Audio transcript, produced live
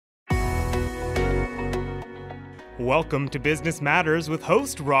Welcome to Business Matters with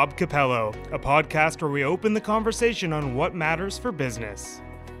host Rob Capello, a podcast where we open the conversation on what matters for business.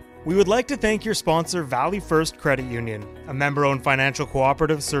 We would like to thank your sponsor, Valley First Credit Union, a member-owned financial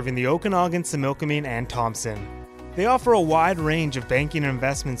cooperative serving the Okanagan, Similkameen, and Thompson. They offer a wide range of banking and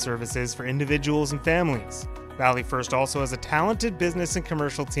investment services for individuals and families. Valley First also has a talented business and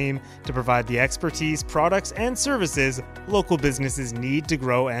commercial team to provide the expertise, products, and services local businesses need to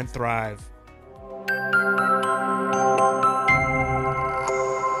grow and thrive.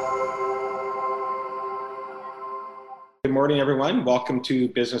 Good morning, everyone. Welcome to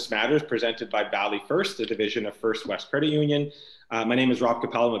Business Matters, presented by Valley First, a division of First West Credit Union. My name is Rob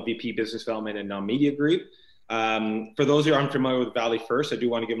Capello. I'm a VP Business Development and Media Group. For those who are unfamiliar with Valley First, I do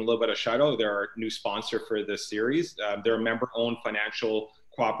want to give them a little bit of shout out. They're our new sponsor for this series. They're a member-owned financial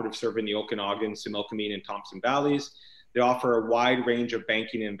cooperative serving the Okanagan, Similkameen, and Thompson Valleys. They offer a wide range of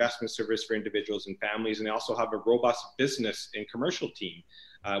banking and investment service for individuals and families, and they also have a robust business and commercial team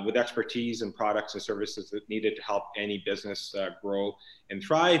with expertise and products and services that needed to help any business grow and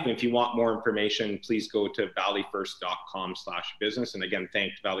thrive. And if you want more information, please go to valleyfirst.com/business. And again,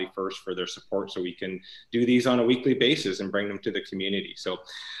 thank Valley First for their support so we can do these on a weekly basis and bring them to the community. So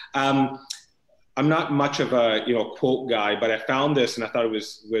I'm not much of a quote guy, but I found this and I thought it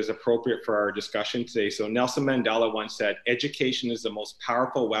was appropriate for our discussion today. So Nelson Mandela once said, "Education is the most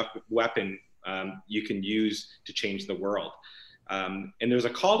powerful weapon you can use to change the world." And there's a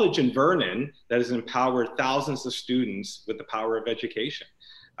college in Vernon that has empowered thousands of students with the power of education.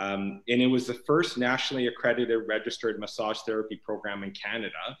 And it was the first nationally accredited registered massage therapy program in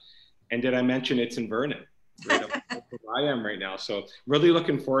Canada. And did I mention it's in Vernon? Right up where I am right now. So really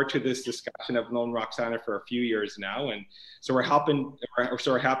looking forward to this discussion. I've known Roxana for a few years now. And so we're happy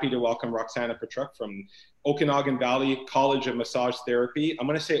to welcome Roxana Petruk from Okanagan Valley College of Massage Therapy. I'm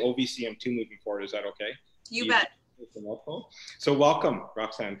going to say OVCM2 moving forward. Is that okay? You bet. So welcome,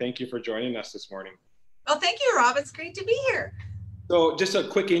 Roxanne. Thank you for joining us this morning. Well, thank you, Rob. It's great to be here. So just a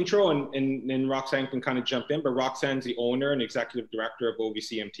quick intro and Roxanne can kind of jump in, but Roxanne's the owner and executive director of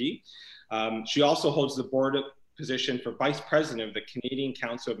OVCMT. She also holds the board position for vice president of the Canadian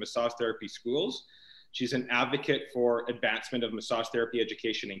Council of Massage Therapy Schools. She's an advocate for advancement of massage therapy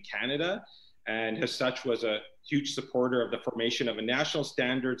education in Canada, and as such was a huge supporter of the formation of a national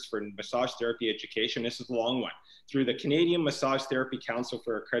standards for massage therapy education. This is a long one, through the Canadian Massage Therapy Council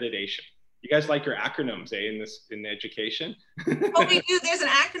for Accreditation. You guys like your acronyms, in education? Oh, we do. There's an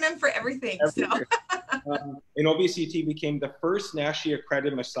acronym for everything. So. And OVCT became the first nationally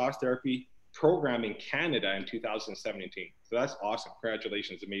accredited massage therapy program in Canada in 2017. So that's awesome.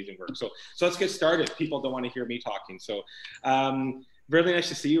 Congratulations, amazing work. So let's get started. People don't want to hear me talking. So really nice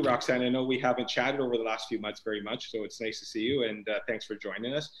to see you, Roxanne. I know we haven't chatted over the last few months very much, so it's nice to see you, and thanks for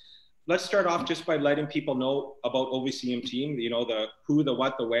joining us. Let's start off just by letting people know about OVCM team, the who, the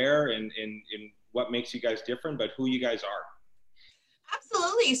what, the where, and what makes you guys different, but who you guys are.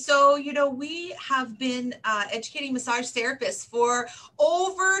 Absolutely. So, we have been educating massage therapists for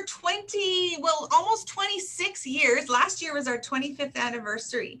over almost 26 years. Last year was our 25th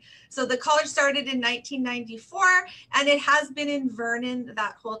anniversary. So the college started in 1994 and it has been in Vernon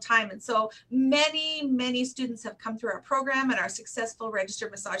that whole time. And so many, many students have come through our program and are successful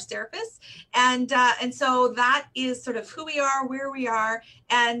registered massage therapists. And so that is sort of who we are, where we are.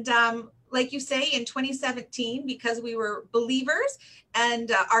 And like you say, in 2017, because we were believers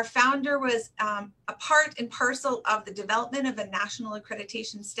and our founder was a part and parcel of the development of a national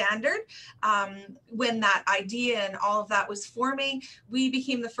accreditation standard. When that idea and all of that was forming, we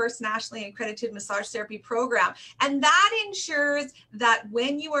became the first nationally accredited massage therapy program. And that ensures that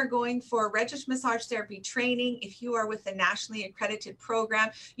when you are going for registered massage therapy training, if you are with a nationally accredited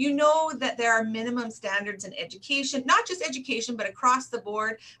program, you know that there are minimum standards in education, not just education, but across the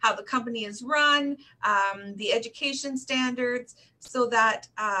board, how the company is run, the education standards, so that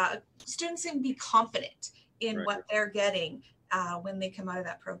students can be confident in right. what they're getting when they come out of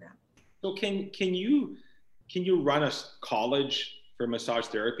that program. So can you run a college for massage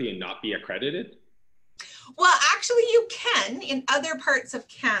therapy and not be accredited? Well, actually you can in other parts of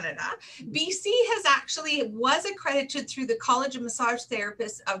Canada. BC was accredited through the College of Massage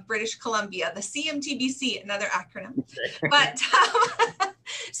Therapists of British Columbia, the CMTBC, another acronym. Okay. But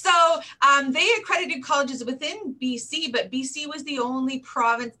they accredited colleges within BC, but BC was the only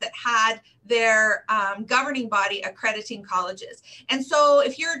province that had their governing body accrediting colleges. And so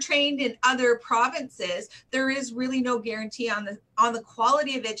if you're trained in other provinces, there is really no guarantee on the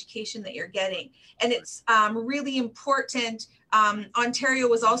quality of education that you're getting. And it's really important Ontario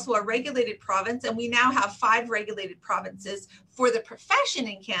was also a regulated province, and we now have 5 regulated provinces for the profession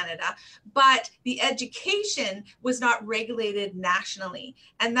in Canada, but the education was not regulated nationally.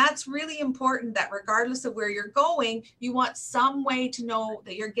 And that's really important, that regardless of where you're going, you want some way to know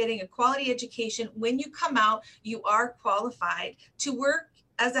that you're getting a quality education. When you come out, you are qualified to work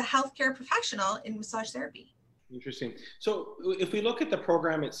as a healthcare professional in massage therapy. Interesting. So if we look at the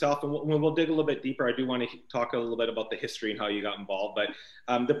program itself, and we'll dig a little bit deeper, I do want to talk a little bit about the history and how you got involved,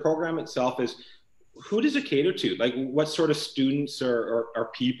 but the program itself is, who does it cater to? Like, what sort of students or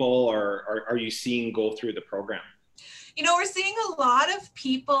people are you seeing go through the program? You know, we're seeing a lot of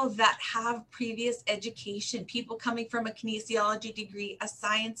people that have previous education, people coming from a kinesiology degree, a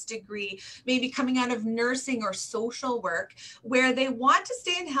science degree, maybe coming out of nursing or social work, where they want to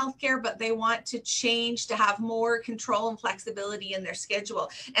stay in healthcare, but they want to change to have more control and flexibility in their schedule.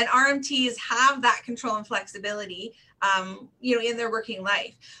 And RMTs have that control and flexibility, you know, in their working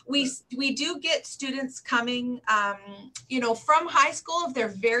life. We do get students coming, you know, from high school if they're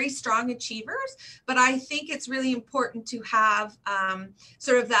very strong achievers, but I think it's really important to have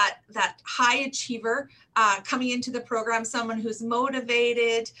sort of that high achiever coming into the program, someone who's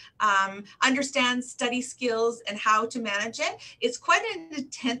motivated, understands study skills and how to manage it. It's quite an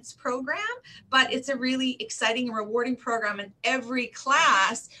intense program, but it's a really exciting and rewarding program. And every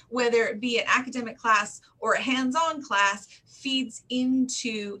class, whether it be an academic class or a hands-on class, feeds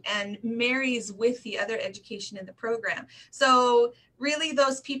into and marries with the other education in the program. So really,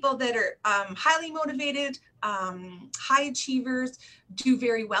 those people that are highly motivated, high achievers, do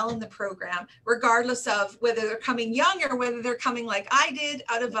very well in the program, regardless of whether they're coming young or whether they're coming like I did,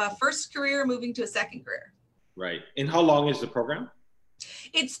 out of a first career moving to a second career. Right. And how long is the program?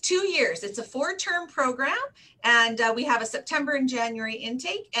 It's 2 years. It's a 4-term program, and we have a September and January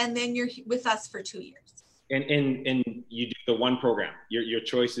intake, and then you're with us for 2 years. And you do the one program. Your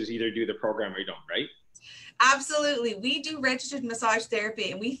choice is either do the program or you don't, right? Absolutely. We do registered massage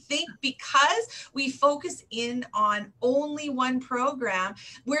therapy, and we think because we focus in on only one program,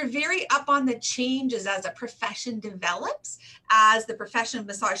 we're very up on the changes as a profession develops, as the profession of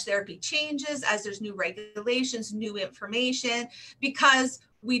massage therapy changes, as there's new regulations, new information, because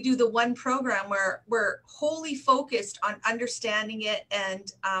we do the one program where we're wholly focused on understanding it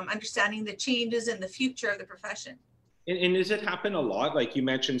and understanding the changes in the future of the profession. And does it happen a lot? Like you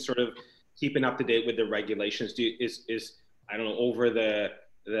mentioned, sort of keeping up to date with the regulations. Is I don't know, over the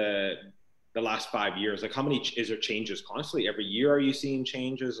last 5 years, like how many is there changes constantly? Every year are you seeing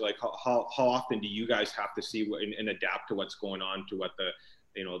changes? Like how often do you guys have to see and adapt to what's going on, to what the,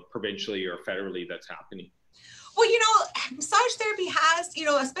 you know, provincially or federally that's happening? Well, you know, massage therapy has, you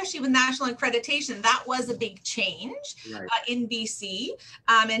know, especially with national accreditation, that was a big change Right. In BC,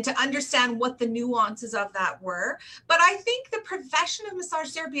 and to understand what the nuances of that were. But I think the profession of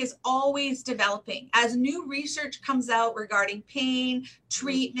massage therapy is always developing. As new research comes out regarding pain,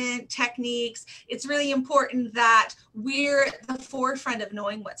 treatment, techniques, it's really important that we're at the forefront of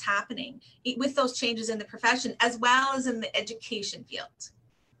knowing what's happening with those changes in the profession, as well as in the education field.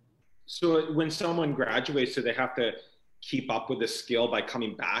 So when someone graduates, do they have to keep up with the skill by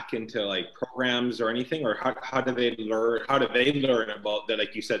coming back into like programs or anything, or how do they learn? How do they learn about the,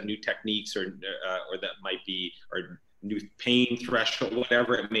 like you said, new techniques or that might be, or new pain threshold,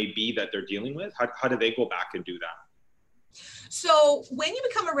 whatever it may be that they're dealing with? How do they go back and do that? So when you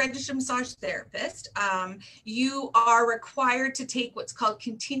become a registered massage therapist, you are required to take what's called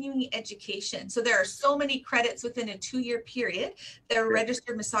continuing education. So there are so many credits within a 2-year period that a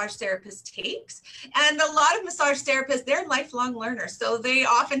registered massage therapist takes. And a lot of massage therapists, they're lifelong learners. So they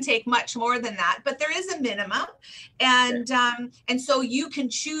often take much more than that, but there is a minimum. And so you can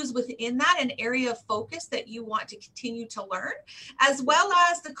choose within that an area of focus that you want to continue to learn, as well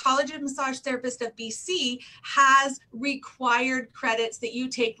as the College of Massage Therapists of BC has required credits that you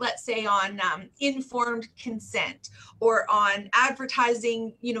take, let's say on informed consent or on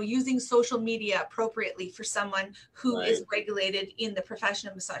advertising, you know, using social media appropriately for someone who is regulated in the profession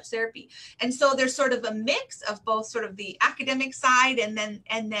of massage therapy. And so there's sort of a mix of both sort of the academic side and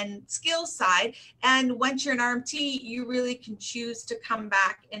then skills side. And once you're an RMT, you really can choose to come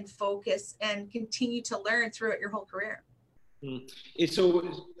back and focus and continue to learn throughout your whole career.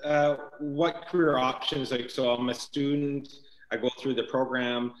 So what career options, like, so I'm a student, I go through the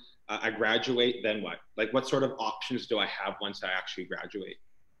program, I graduate, then what? Like what sort of options do I have once I actually graduate?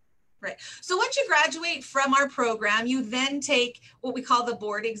 Right. So once you graduate from our program, you then take what we call the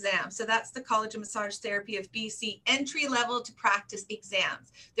board exam. So that's the College of Massage Therapy of BC entry level to practice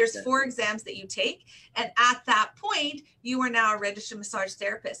exams. There's 4 exams that you take. And at that point, you are now a registered massage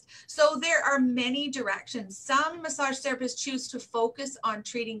therapist. So there are many directions. Some massage therapists choose to focus on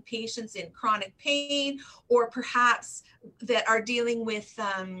treating patients in chronic pain, or perhaps that are dealing with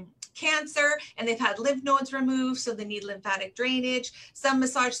cancer and they've had lymph nodes removed, so they need lymphatic drainage. Some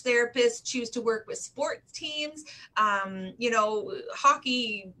massage therapists choose to work with sports teams, hockey,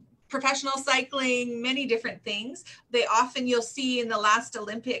 professional cycling, many different things. They often, you'll see in the last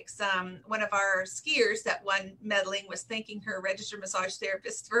Olympics, one of our skiers that won medaling was thanking her registered massage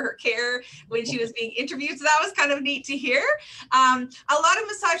therapist for her care when she was being interviewed. So that was kind of neat to hear. A lot of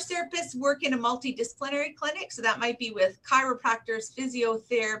massage therapists work in a multidisciplinary clinic. So that might be with chiropractors,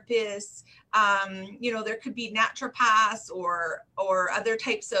 physiotherapists, there could be naturopaths or other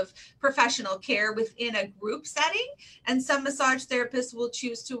types of professional care within a group setting. And some massage therapists will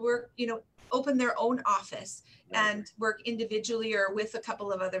choose to work, open their own office and work individually or with a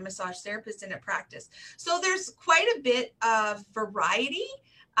couple of other massage therapists in a practice. So there's quite a bit of variety.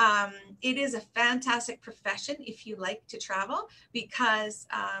 It is a fantastic profession if you like to travel, because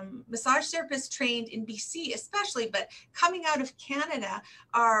massage therapists trained in BC especially, but coming out of Canada,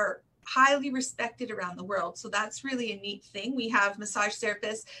 are highly respected around the world. So that's really a neat thing. We have massage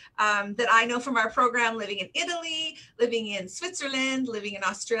therapists that I know from our program living in Italy, living in Switzerland, living in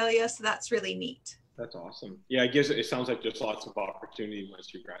Australia. So that's really neat. That's awesome. Yeah, it sounds like there's lots of opportunity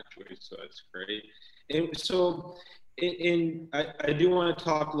once you graduate. So that's great. And so I do want to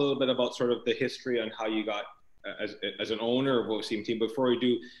talk a little bit about sort of the history on how you got as an owner of OVCMT. Before we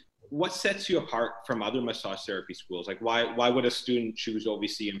do, what sets you apart from other massage therapy schools? Like why would a student choose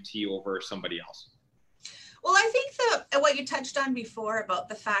OVCMT over somebody else? Well, I think what you touched on before about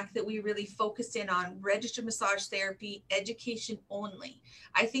the fact that we really focused in on registered massage therapy education only.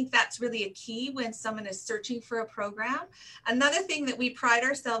 I think that's really a key when someone is searching for a program. Another thing that we pride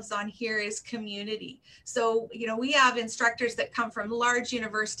ourselves on here is community. So, we have instructors that come from large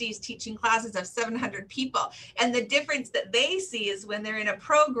universities teaching classes of 700 people. And the difference that they see is when they're in a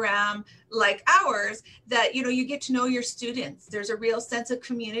program like ours, that, you get to know your students. There's a real sense of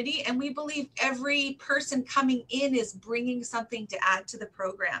community. And we believe every person coming in is bringing something to add to the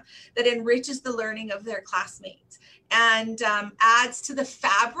program that enriches the learning of their classmates and adds to the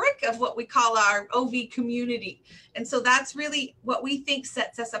fabric of what we call our OV community. And so that's really what we think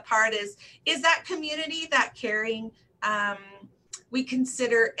sets us apart is that community, that caring. We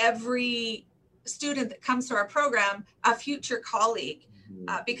consider every student that comes to our program a future colleague.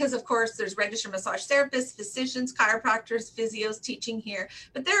 Because of course there's registered massage therapists, physicians, chiropractors, physios teaching here,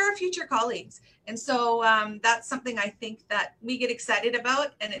 but there are future colleagues. And so that's something I think that we get excited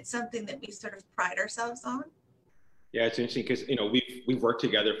about, and it's something that we sort of pride ourselves on. Yeah, it's interesting because, we've worked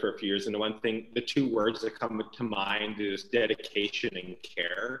together for a few years, and the 2 words that come to mind is dedication and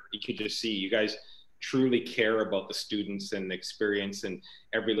care. You can just see you guys truly care about the students and the experience and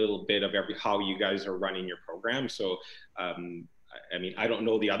every little bit of how you guys are running your program. So, I don't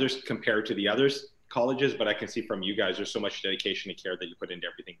know the others compared to the others colleges, but I can see from you guys, there's so much dedication and care that you put into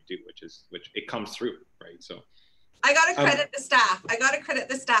everything you do, which it comes through, right? So I got to credit the staff. I got to credit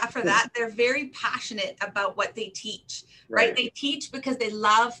the staff for that. They're very passionate about what they teach, right? They teach because they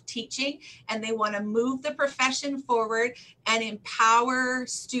love teaching and they want to move the profession forward and empower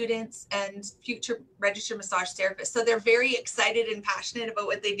students and future registered massage therapists. So they're very excited and passionate about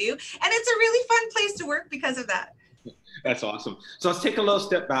what they do. And it's a really fun place to work because of that. That's awesome. So let's take a little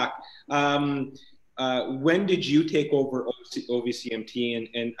step back. When did you take over OVCMT?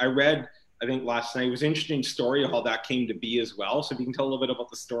 And I read, I think last night, it was an interesting story how that came to be as well. So if you can tell a little bit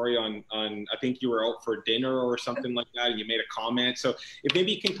about the story on I think you were out for dinner or something like that, and you made a comment. So if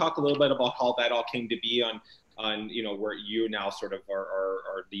maybe you can talk a little bit about how that all came to be on where you now sort of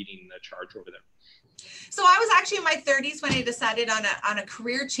are leading the charge over there. So I was actually in my 30s when I decided on a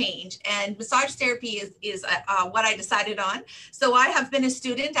career change, and massage therapy is what I decided on. So I have been a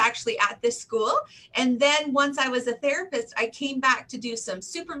student actually at this school. And then once I was a therapist, I came back to do some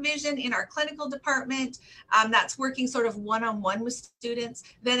supervision in our clinical department. That's working sort of one-on-one with students,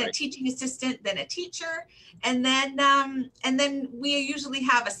 then a teaching assistant, then a teacher. And then we usually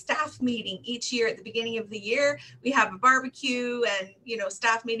have a staff meeting each year at the beginning of the year. We have a barbecue and,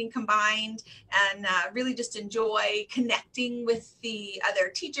 staff meeting combined, and really just enjoy connecting with the other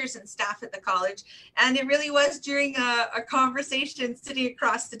teachers and staff at the college. And it really was during a conversation sitting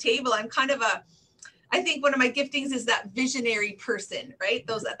across the table. I'm kind of I think one of my giftings is that visionary person, right?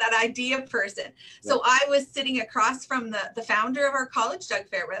 That idea person. So I was sitting across from the founder of our college, Doug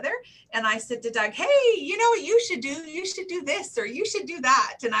Fairweather, and I said to Doug, hey, you know what you should do? You should do this, or you should do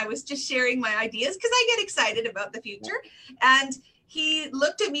that. And I was just sharing my ideas because I get excited about the future. And he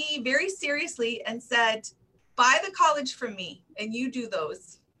looked at me very seriously and said, buy the college from me and you do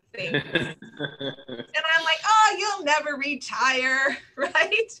those things. And I'm like, oh, you'll never retire,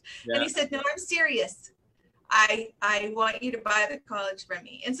 right? Yeah. And he said, no, I'm serious. I want you to buy the college from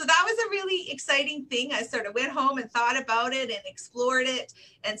me. And so that was a really exciting thing. I sort of went home and thought about it and explored it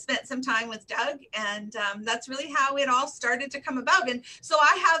and spent some time with Doug. And that's really how it all started to come about. And so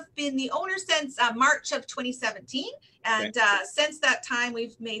I have been the owner since March of 2017. And since that time,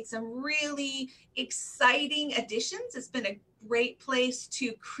 we've made some really exciting additions. It's been a great place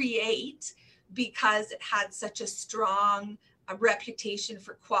to create because it had such a strong reputation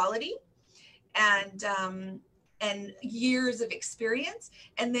for quality and years of experience.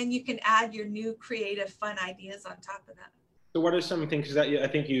 And then you can add your new creative, fun ideas on top of that. So what are some things that I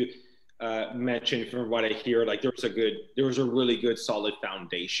think you mentioned, from what I hear, like there was a really good solid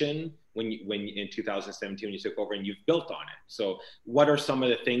foundation when in 2017 when you took over, and you've built on it. So what are some of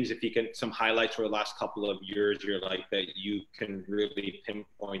the things, if you can, some highlights for the last couple of years you're like that you can really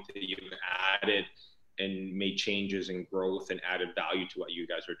pinpoint that you've added and made changes and growth and added value to what you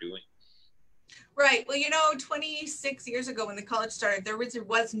guys are doing? Right. Well, 26 years ago when the college started, there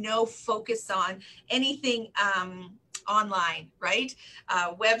was no focus on anything online, right?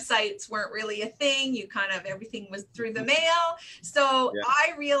 Websites weren't really a thing. Everything was through the mail. So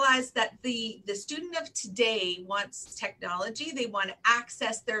I realized that the student of today wants technology. They want to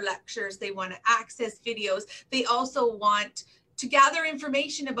access their lectures. They want to access videos. They also want to gather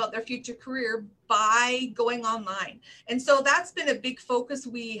information about their future career by going online. And so that's been a big focus.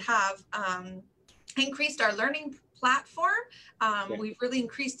 We have increased our learning platform. We've really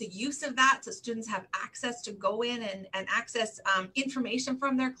increased the use of that so students have access to go in and access information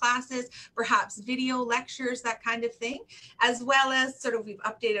from their classes, perhaps video lectures, that kind of thing, as well as we've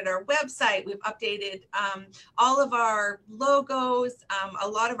updated our website, we've updated all of our logos, a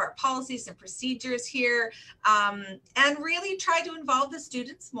lot of our policies and procedures here, and really try to involve the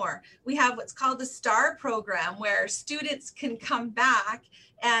students more. We have what's called the STAR program, where students can come back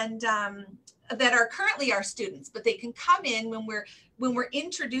and that are currently our students, but they can come in when we're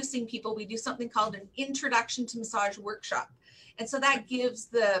introducing people. We do something called an introduction to massage workshop. And so that gives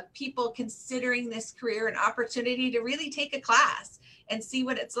the people considering this career an opportunity to really take a class and see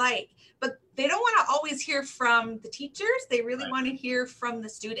what it's like. But they don't want to always hear from the teachers. They really want to hear from the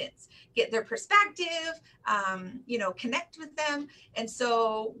students, get their perspective, connect with them. And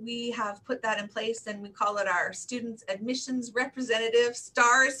so we have put that in place, and we call it our Students Admissions Representative,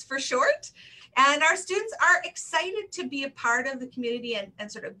 STARS for short. And our students are excited to be a part of the community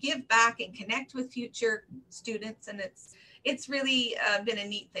and sort of give back and connect with future students. And it's really been a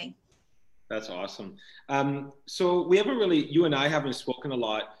neat thing. That's awesome. So you and I haven't spoken a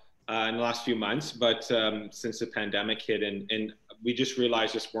lot in the last few months, but since the pandemic hit, and we just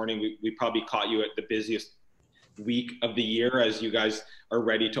realized this morning, we probably caught you at the busiest week of the year as you guys are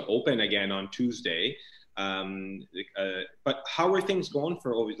ready to open again on Tuesday. But how are things going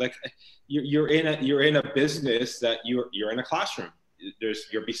for always? Like you're in a business that you're in a classroom.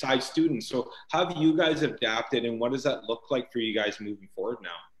 You're beside students. So how have you guys adapted, and what does that look like for you guys moving forward now?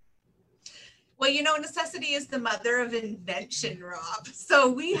 Well, necessity is the mother of invention, Rob.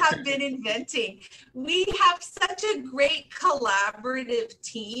 So we have been inventing. We have such a great collaborative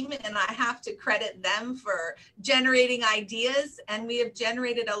team, and I have to credit them for generating ideas. And we have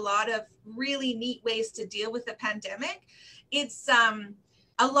generated a lot of really neat ways to deal with the pandemic. It's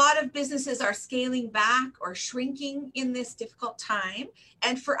a lot of businesses are scaling back or shrinking in this difficult time.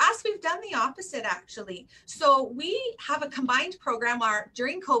 And for us, we've done the opposite, actually. So we have a combined program where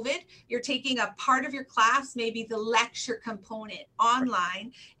during COVID, you're taking a part of your class, maybe the lecture component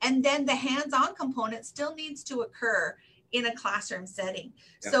online, and then the hands-on component still needs to occur in a classroom setting.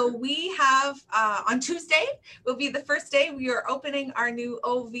 Yeah. So we have, on Tuesday, will be the first day we are opening our new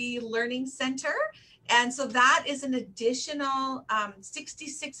OV Learning Center. And so that is an additional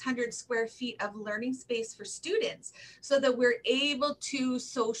 6,600 square feet of learning space for students so that we're able to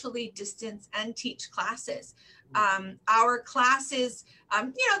socially distance and teach classes. Our classes,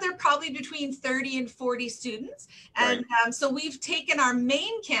 they're probably between 30 and 40 students. And so we've taken our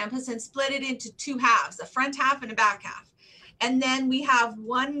main campus and split it into two halves, a front half and a back half. And then we have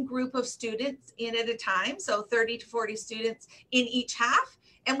one group of students in at a time, so 30 to 40 students in each half.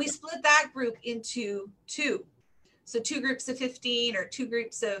 And we split that group into two. So 2 groups of 15 or 2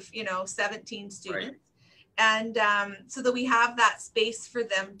 groups of, 17 students. Right. And so that we have that space for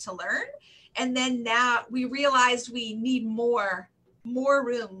them to learn. And then now we realized we need more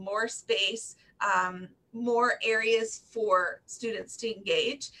room, more space, more areas for students to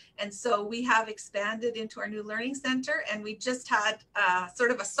engage. And so we have expanded into our new learning center, and we just had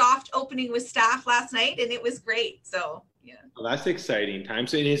sort of a soft opening with staff last night, and it was great. So yeah. Well, that's exciting time.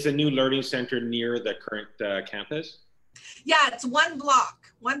 So it is a new learning center near the current campus? Yeah, it's one block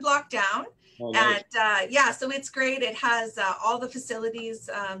down. Oh, nice. And yeah, so it's great. It has all the facilities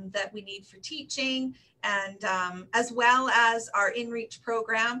that we need for teaching, and as well as our InReach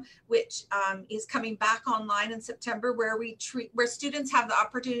program, which is coming back online in September, where students have the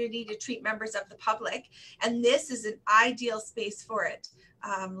opportunity to treat members of the public. And this is an ideal space for it.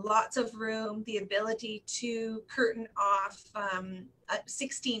 Lots of room, the ability to curtain off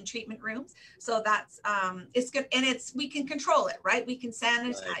 16 treatment rooms. So that's it's good, and we can control it, right? We can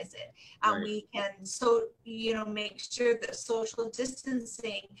sanitize Right. it. Right. We can make sure that social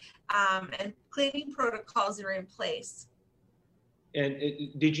distancing and cleaning protocols are in place. And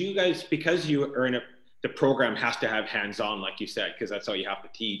did you guys, because you are the program has to have hands-on, like you said, because that's how you have to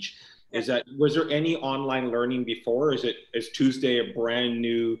teach. Was there any online learning before? Is Tuesday a brand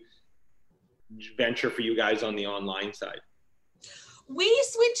new venture for you guys on the online side? We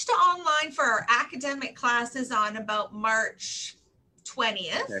switched to online for our academic classes on about March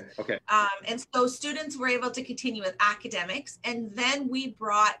 20th. Okay. And so students were able to continue with academics. And then we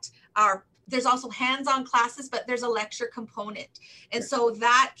brought there's also hands-on classes, but there's a lecture component. And so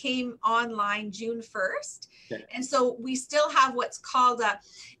that came online June 1st. Okay. And so we still have what's called a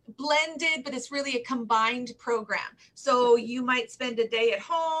blended, but it's really a combined program. So you might spend a day at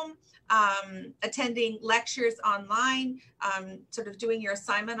home, attending lectures online, sort of doing your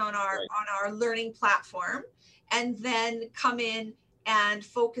assignment on our learning platform, and then come in and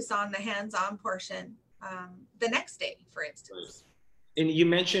focus on the hands-on portion the next day, for instance. And you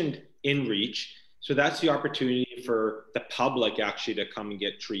mentioned InReach, so that's the opportunity for the public actually to come and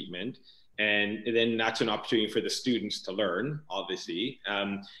get treatment, and then that's an opportunity for the students to learn, obviously.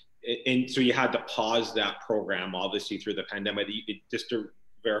 And so you had to pause that program, obviously, through the pandemic. Just to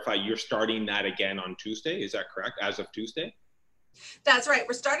verify, you're starting that again on Tuesday, is that correct, as of Tuesday? That's right.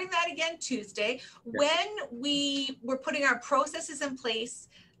 We're starting that again Tuesday. When we were putting our processes in place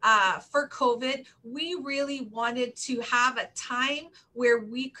for COVID, we really wanted to have a time where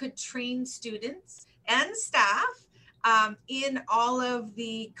we could train students and staff in all of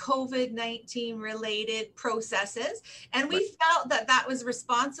the COVID-19 related processes. And we felt that that was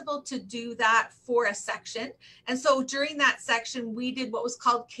responsible to do that for a section. And so during that section, we did what was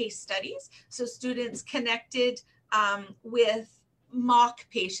called case studies. So students connected with mock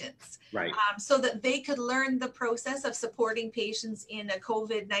patients, so that they could learn the process of supporting patients in a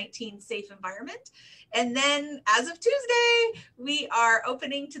COVID-19 safe environment. And then as of Tuesday, we are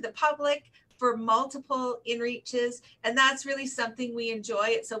opening to the public for multiple InReaches. And that's really something we enjoy.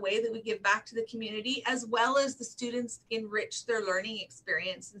 It's a way that we give back to the community, as well as the students enrich their learning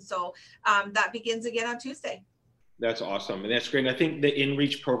experience. And so that begins again on Tuesday. That's awesome. And that's great. And I think the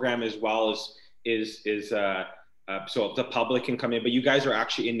InReach program as well is so the public can come in, but you guys are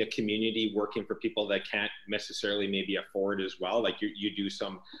actually in the community working for people that can't necessarily maybe afford as well. Like you do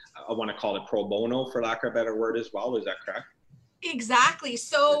some, I want to call it pro bono, for lack of a better word, as well. Is that correct? Exactly.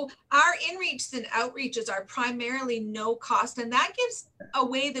 So our InReachs and outreaches are primarily no cost, and that gives a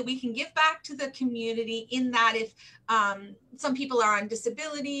way that we can give back to the community, in that if some people are on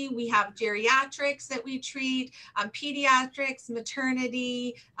disability, we have geriatrics that we treat, pediatrics,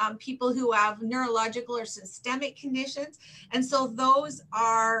 maternity, people who have neurological or systemic conditions. And so those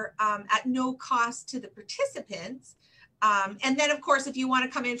are at no cost to the participants. And then, of course, if you want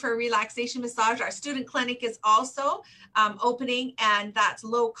to come in for a relaxation massage, our student clinic is also opening, and that's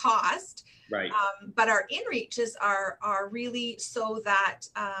low cost. Right. But our InReaches are really so that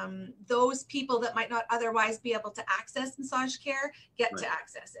those people that might not otherwise be able to access massage care get to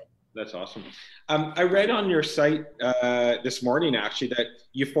access it. That's awesome. I read on your site this morning, actually, that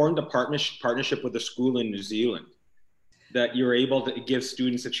you formed a partnership with a school in New Zealand, that you're able to give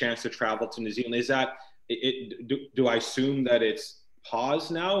students a chance to travel to New Zealand. Is that do I assume that it's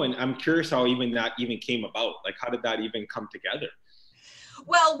paused now? And I'm curious how that even came about. Like, how did that even come together?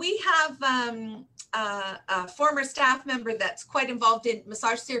 Well, we have a former staff member that's quite involved in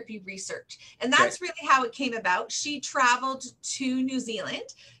massage therapy research. And that's really how it came about. She traveled to New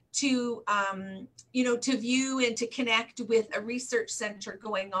Zealand to, to view and to connect with a research center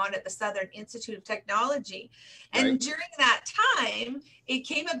going on at the Southern Institute of Technology. And Right. during that time, it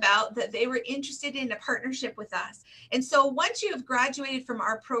came about that they were interested in a partnership with us. And so once you have graduated from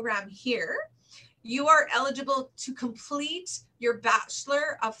our program here, you are eligible to complete your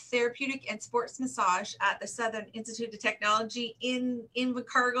Bachelor of Therapeutic and Sports Massage at the Southern Institute of Technology in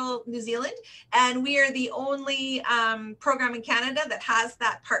Invercargill, New Zealand. And we are the only program in Canada that has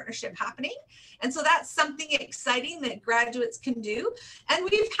that partnership happening. And so that's something exciting that graduates can do. And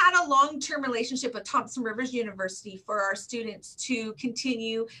we've had a long-term relationship with Thompson Rivers University for our students to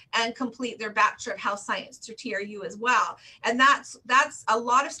continue and complete their Bachelor of Health Science through TRU as well. And that's a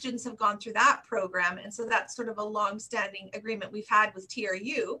lot of students have gone through that program. And so that's sort of a long-standing agreement we've had with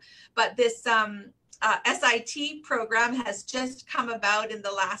TRU. But this SIT program has just come about in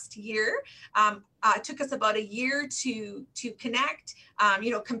the last year. It took us about a year to connect,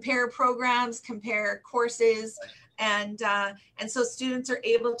 compare programs, compare courses, and so students are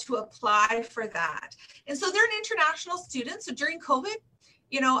able to apply for that. And so they're an international student. So during COVID,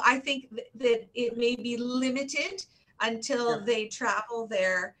 I think that it may be limited until they travel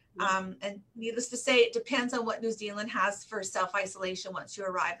there. And needless to say, it depends on what New Zealand has for self-isolation once you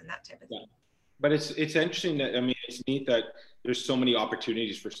arrive and that type of thing. But it's interesting that, it's neat that there's so many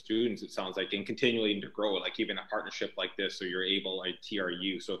opportunities for students, it sounds like, and continuing to grow, like even a partnership like this, so you're able, like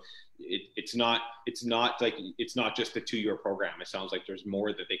TRU. So it's not just a 2-year program. It sounds like there's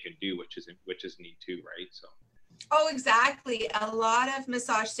more that they can do, which is neat too, right? So. Oh, exactly. A lot of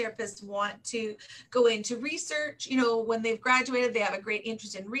massage therapists want to go into research. When they've graduated, they have a great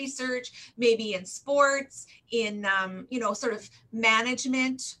interest in research, maybe in sports, in, sort of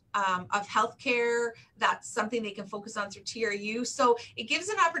management of healthcare. That's something they can focus on through TRU. So it gives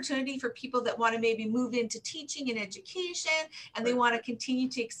an opportunity for people that want to maybe move into teaching and education, and they want to continue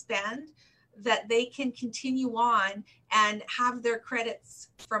to expand, that they can continue on and have their credits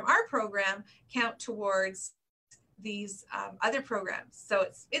from our program count towards these other programs. So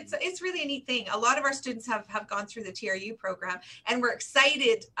it's really a neat thing. A lot of our students have gone through the TRU program, and we're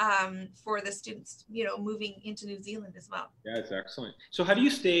excited for the students, moving into New Zealand as well. Yeah, it's excellent. So how do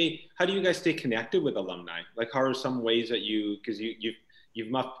you guys stay connected with alumni? Like, how are some ways that because you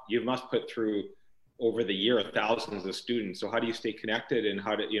must put through over the year thousands of students. So how do you stay connected, and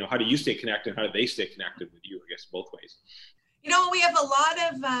how do you stay connected, and how do they stay connected with you? I guess both ways. We have a lot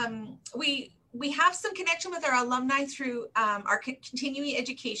of we have some connection with our alumni through our continuing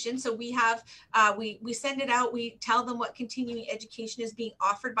education. So we have, we send it out, we tell them what continuing education is being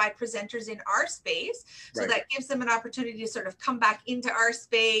offered by presenters in our space. So that gives them an opportunity to sort of come back into our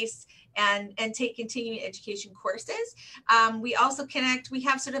space and take continuing education courses. We also connect, we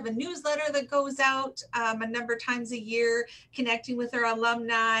have sort of a newsletter that goes out a number of times a year, connecting with our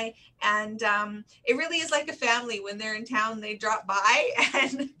alumni. And it really is like a family. When they're in town, they drop by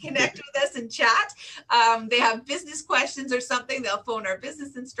and connect with us and chat. They have business questions or something, they'll phone our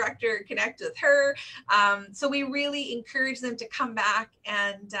business instructor, connect with her. So we really encourage them to come back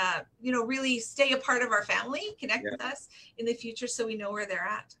and, really stay a part of our family, connect with us in the future, so we know where they're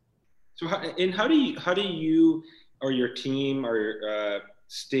at. So how do you or your team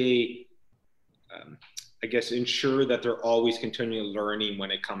stay, I guess, ensure that they're always continuing learning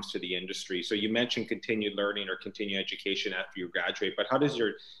when it comes to the industry? So you mentioned continued learning or continuing education after you graduate, but how does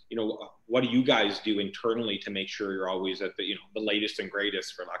what do you guys do internally to make sure you're always at the latest and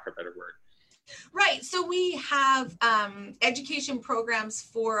greatest, for lack of a better word? Right. So we have education programs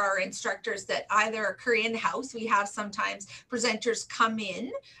for our instructors that either occur in-house. We have sometimes presenters come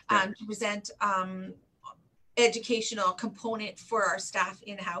in to present educational component for our staff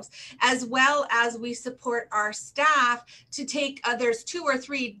in-house, as well as we support our staff to take, there's 2 or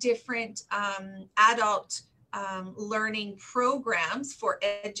 3 different adult learning programs for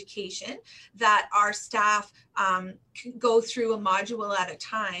education that our staff go through a module at a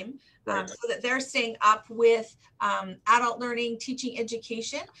time. So that they're staying up with adult learning, teaching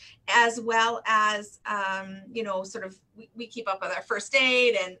education, as well as, sort of, we keep up with our first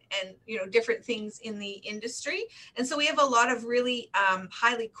aid and different things in the industry. And so we have a lot of really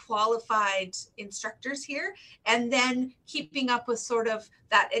highly qualified instructors here, and then keeping up with sort of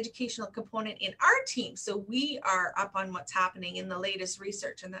that educational component in our team. So we are up on what's happening in the latest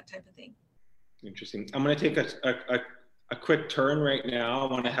research and that type of thing. Interesting. I'm going to take a quick turn right now.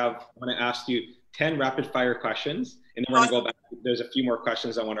 I want to ask you 10 rapid fire questions, and then we're going to go back. There's a few more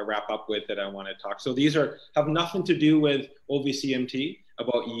questions I want to wrap up with that I want to talk. So these have nothing to do with OVCMT,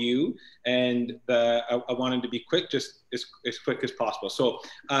 about you, and I wanted to be quick, just as quick as possible. So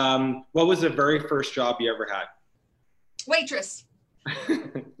what was the very first job you ever had? Waitress.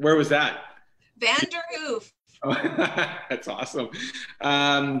 Where was that? Vanderhoof. Oh, that's awesome.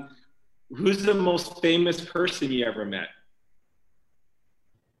 Who's the most famous person you ever met?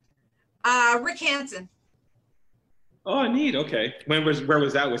 Rick Hansen. Oh, neat. Okay. Where was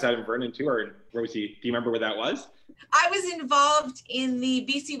that? Was that in Vernon too, or where was he? Do you remember where that was? I was involved in the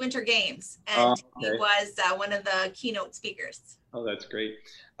BC Winter Games, Oh, and he okay. was one of the keynote speakers. Oh, that's great.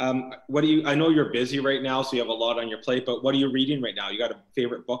 What do you? I know you're busy right now, so you have a lot on your plate. But what are you reading right now? You got a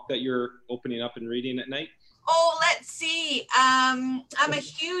favorite book that you're opening up and reading at night? Oh, let's see. I'm a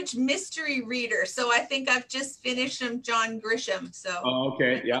huge mystery reader, so I think I've just finished some John Grisham. So. Oh,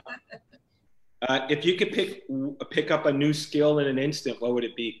 okay. Yeah. If you could pick up a new skill in an instant, what would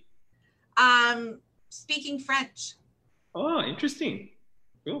it be? Speaking French. Oh, interesting.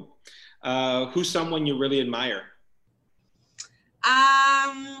 Cool. Who's someone you really admire?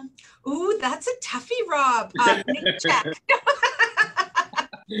 Ooh, that's a toughie, Rob. Nick Check.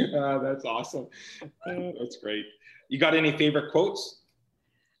 That's awesome. That's great. You got any favorite quotes?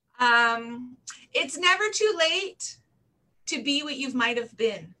 It's never too late to be what you might have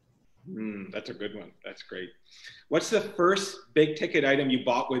been. That's a good one. That's great. What's the first big ticket item you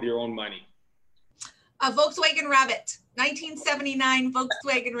bought with your own money? A Volkswagen Rabbit, 1979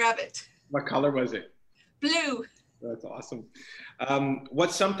 Volkswagen Rabbit. What color was it? Blue. That's awesome.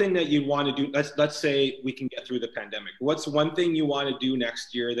 What's something that you want to do? Let's say we can get through the pandemic. What's one thing you want to do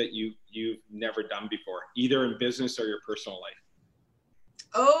next year that you've never done before, either in business or your personal life?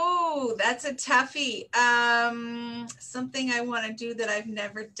 Oh, that's a toughie. Something I want to do that I've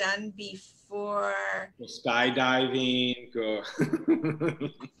never done before. Skydiving. Go.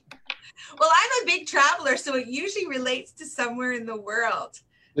 Well, I'm a big traveler, so it usually relates to somewhere in the world.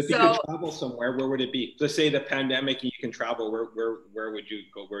 If you could travel somewhere, where would it be? Let's say the pandemic and you can travel. Where would you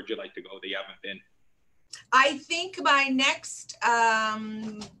go? Where would you like to go that you haven't been? I think my next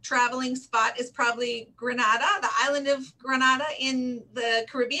traveling spot is probably Grenada, the island of Grenada in the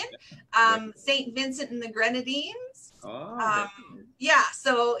Caribbean, St. Vincent and the Grenadines. Oh, yeah,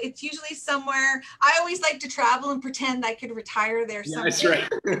 so it's usually somewhere. I always like to travel and pretend I could retire there someday. That's right.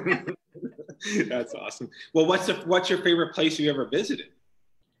 That's awesome. Well, what's your favorite place you ever visited?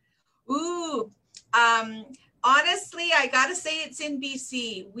 Ooh, honestly, I gotta say it's in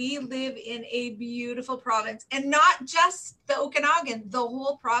BC. We live in a beautiful province, and not just the Okanagan, the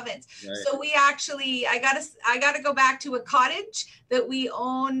whole province. Right. So we actually, I gotta go back to a cottage that we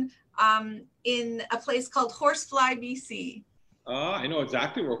own in a place called Horsefly, BC. Oh, I know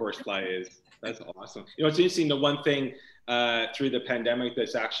exactly where Horsefly is. That's awesome. You know, it's interesting. The one thing through the pandemic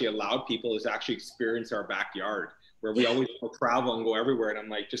that's actually allowed people is actually experience our backyard, where we always travel and go everywhere. And I'm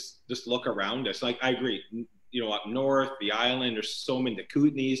like, just look around us. Like, I agree. You know, up north, the island, there's so many, the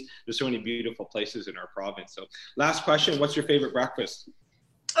Kootenays, there's so many beautiful places in our province. So last question, what's your favorite breakfast?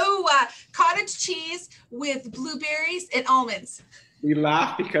 Oh, cottage cheese with blueberries and almonds. We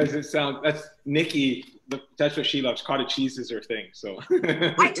laugh because that's Nikki, that's what she loves. Cottage cheese is her thing. So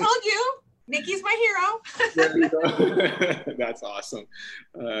I told you. Nikki's my hero. There you go. That's awesome.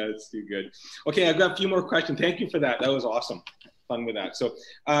 It's too good. Okay, I've got a few more questions. Thank you for that. That was awesome. Fun with that. So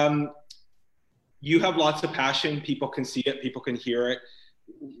you have lots of passion. People can see it. People can hear it.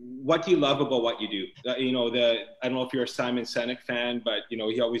 What do you love about what you do? You know, I don't know if you're a Simon Sinek fan, but, you know,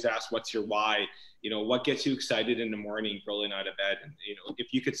 he always asks, what's your why? You know, what gets you excited in the morning, rolling out of bed? And, you know,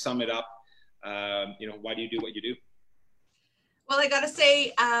 if you could sum it up, you know, why do you do what you do? Well, I got to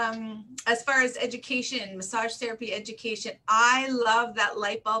say, as far as education, massage therapy education, I love that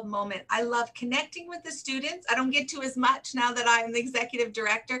light bulb moment. I love connecting with the students. I don't get to as much now that I'm the executive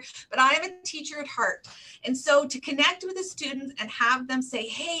director, but I am a teacher at heart. And so to connect with the students and have them say,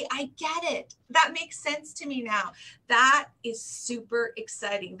 hey, I get it. That makes sense to me now. That is super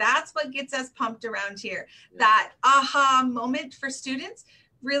exciting. That's what gets us pumped around here. Yeah. That aha moment for students,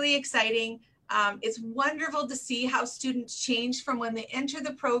 really exciting. It's wonderful to see how students change from when they enter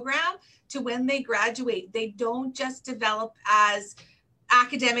the program to when they graduate. They don't just develop as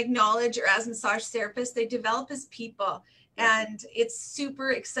academic knowledge or as massage therapists, they develop as people. And it's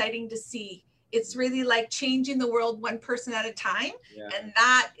super exciting to see. It's really like changing the world one person at a time. Yeah. And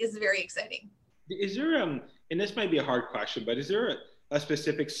that is very exciting. Is there, and this might be a hard question, but is there a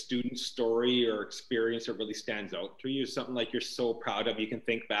specific student story or experience that really stands out for you? Something like you're so proud of, you can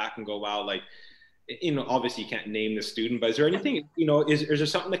think back and go, wow, like, you know, obviously you can't name the student, but is there anything, you know, is there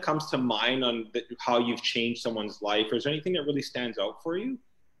something that comes to mind on how you've changed someone's life? Or is there anything that really stands out for you?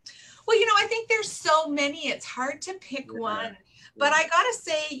 Well, you know, I think there's so many, it's hard to pick one, but I gotta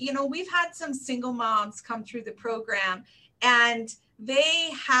say, you know, we've had some single moms come through the program and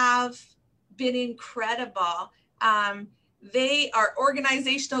they have been incredible. They are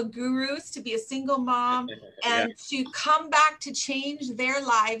organizational gurus to be a single mom and to come back to change their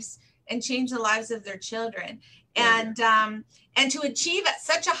lives and change the lives of their children. And to achieve at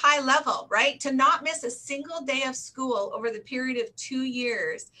such a high level, right? To not miss a single day of school over the period of 2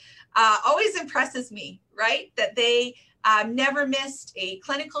 years always impresses me, right? That they never missed a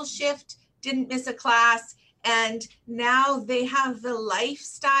clinical shift, didn't miss a class, and now they have the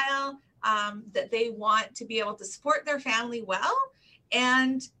lifestyle that they want to be able to support their family well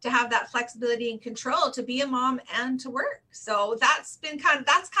and to have that flexibility and control to be a mom and to work. So that's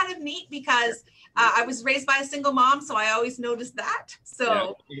kind of neat because I was raised by a single mom, so I always noticed that.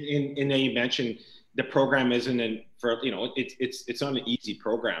 So and then you mentioned the program isn't it's not an easy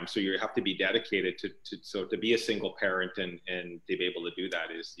program, so you have to be dedicated to be a single parent and to be able to do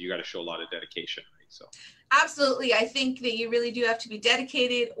that is you got to show a lot of dedication, right? So absolutely, I think that you really do have to be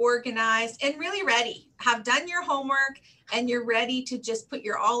dedicated, organized, and really ready. Have done your homework, and you're ready to just put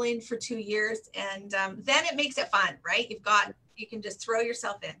your all in for 2 years, and then it makes it fun, right? You can just throw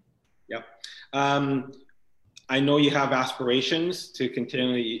yourself in. Yep. I know you have aspirations to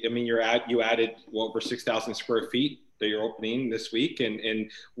continually. I mean, you added over 6,000 square feet that you're opening this week,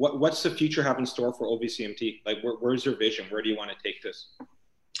 and what's the future have in store for OVCMT? Like, where's your vision? Where do you want to take this?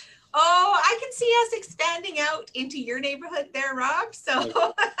 Oh, I can see us expanding out into your neighborhood there, Rob.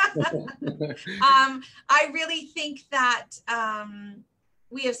 So I really think that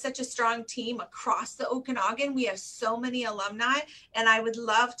we have such a strong team across the Okanagan. We have so many alumni, and I would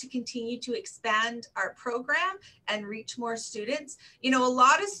love to continue to expand our program and reach more students. You know, a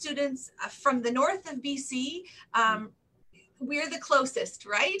lot of students from the north of BC, we're the closest,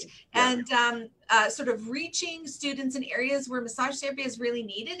 right? Yeah. And sort of reaching students in areas where massage therapy is really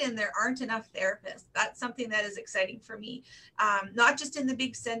needed and there aren't enough therapists. That's something that is exciting for me. Not just in the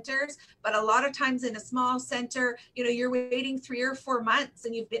big centers, but a lot of times in a small center, you know, you're waiting 3 or 4 months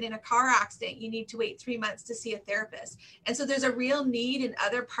and you've been in a car accident. You need to wait 3 months to see a therapist. And so there's a real need in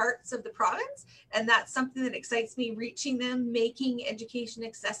other parts of the province. And that's something that excites me, reaching them, making education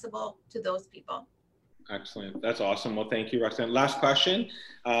accessible to those people. Excellent. That's awesome. Well, thank you, Roxanne. Last question.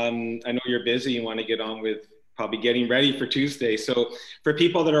 I know you're busy. You want to get on with probably getting ready for Tuesday. So for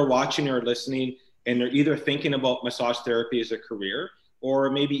people that are watching or listening and they're either thinking about massage therapy as a career or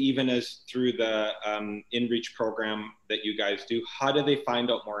maybe even as through the InReach program that you guys do, how do they find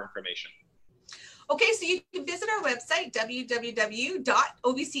out more information? Okay, so you can visit our website,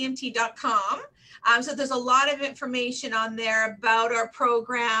 www.ovcmt.com. So there's a lot of information on there about our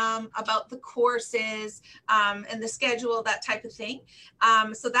program, about the courses, and the schedule, that type of thing.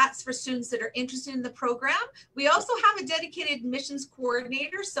 So that's for students that are interested in the program. We also have a dedicated admissions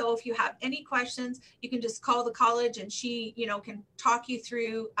coordinator. So if you have any questions, you can just call the college and she, you know, can talk you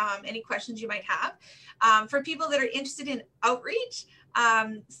through any questions you might have. For people that are interested in outreach,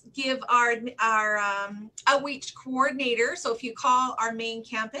 give our outreach coordinator. So if you call our main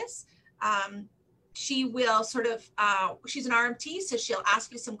campus, she will sort of, she's an RMT, so she'll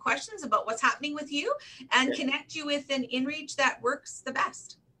ask you some questions about what's happening with you and connect you with an InReach that works the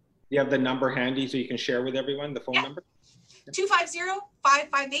best. You have the number handy so you can share with everyone, the phone number?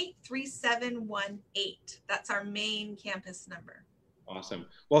 250-558-3718. That's our main campus number. Awesome.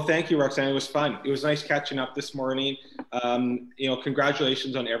 Well, thank you, Roxanne. It was fun. It was nice catching up this morning. You know,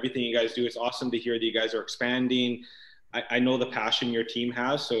 congratulations on everything you guys do. It's awesome to hear that you guys are expanding. I know the passion your team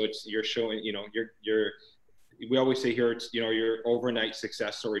has, so you're showing, you know, we always say here, it's, you know, your overnight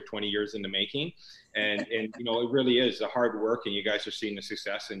success story, 20 years in the making. And you know, it really is the hard work and you guys are seeing the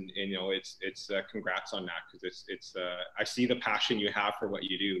success and you know, it's congrats on that. Cause it's I see the passion you have for what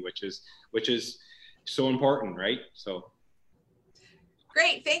you do, which is so important. Right. So.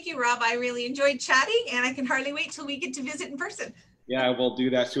 Great. Thank you, Rob. I really enjoyed chatting and I can hardly wait till we get to visit in person. Yeah, we'll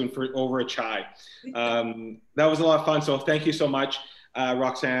do that soon over a chai. That was a lot of fun. So thank you so much,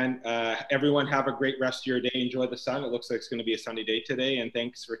 Roxanne. Everyone have a great rest of your day. Enjoy the sun. It looks like it's going to be a sunny day today. And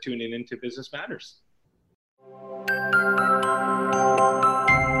thanks for tuning into Business Matters.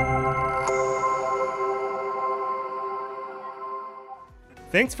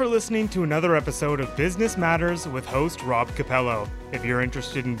 Thanks for listening to another episode of Business Matters with host Rob Capello. If you're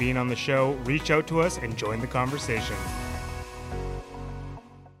interested in being on the show, reach out to us and join the conversation.